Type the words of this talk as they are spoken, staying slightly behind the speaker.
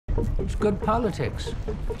It's good politics.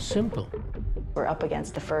 Simple. We're up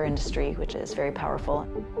against the fur industry, which is very powerful.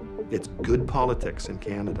 It's good politics in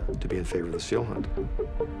Canada to be in favor of the seal hunt.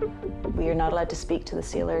 We are not allowed to speak to the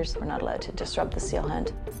sealers. We're not allowed to disrupt the seal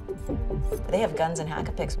hunt. They have guns and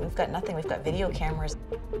hackapicks. We've got nothing. We've got video cameras.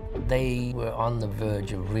 They were on the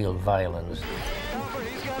verge of real violence.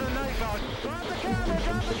 He's got a knife out. Drop the camera,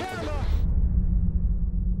 drop the camera.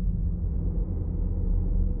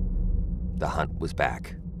 The hunt was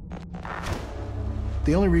back.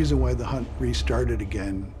 The only reason why the hunt restarted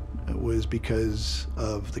again was because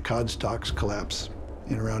of the cod stocks collapse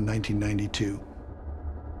in around 1992.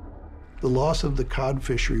 The loss of the cod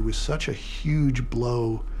fishery was such a huge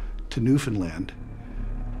blow to Newfoundland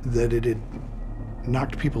that it had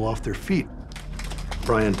knocked people off their feet.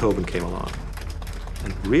 Brian Tobin came along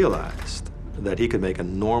and realized that he could make an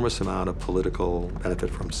enormous amount of political benefit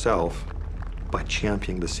for himself by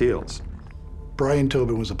championing the seals. Brian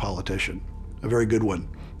Tobin was a politician, a very good one.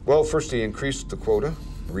 Well, first he increased the quota,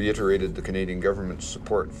 reiterated the Canadian government's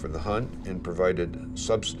support for the hunt, and provided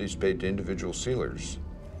subsidies paid to individual sealers.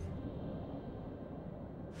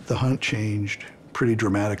 The hunt changed pretty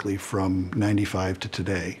dramatically from '95 to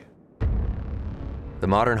today. The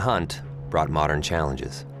modern hunt brought modern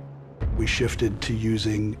challenges. We shifted to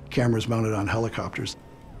using cameras mounted on helicopters.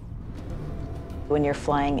 When you're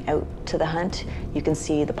flying out to the hunt, you can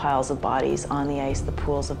see the piles of bodies on the ice, the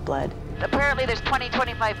pools of blood. Apparently there's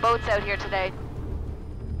 25 boats out here today.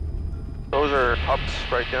 Those are pups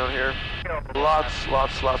right down here. Lots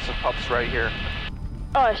of pups right here.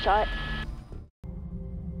 Oh, a shot.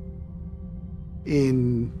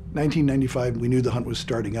 In 1995, we knew the hunt was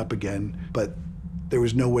starting up again, but there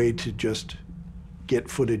was no way to just get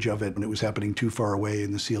footage of it when it was happening too far away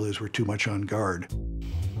and the sealers were too much on guard.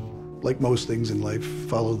 Like most things in life,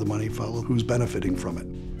 follow the money, follow who's benefiting from it.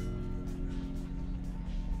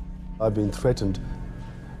 I've been threatened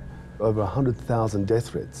over 100,000 death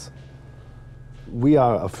threats. We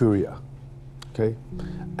are a furrier, okay?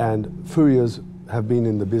 And furriers have been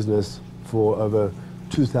in the business for over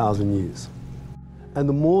 2,000 years. And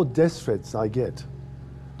the more death threats I get,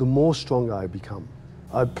 the more strong I become.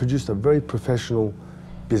 I've produced a very professional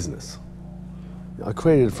business. I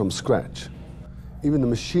created it from scratch. Even the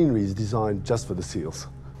machinery is designed just for the seals.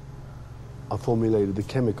 I formulated the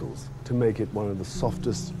chemicals to make it one of the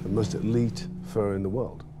softest and most elite fur in the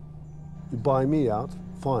world. You buy me out,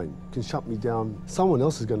 fine, you can shut me down. Someone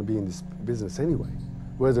else is going to be in this business anyway.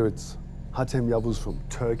 Whether it's Hatem Yavuz from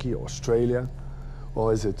Turkey or Australia,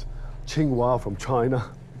 or is it Qinghua from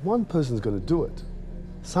China, one person's going to do it,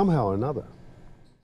 somehow or another.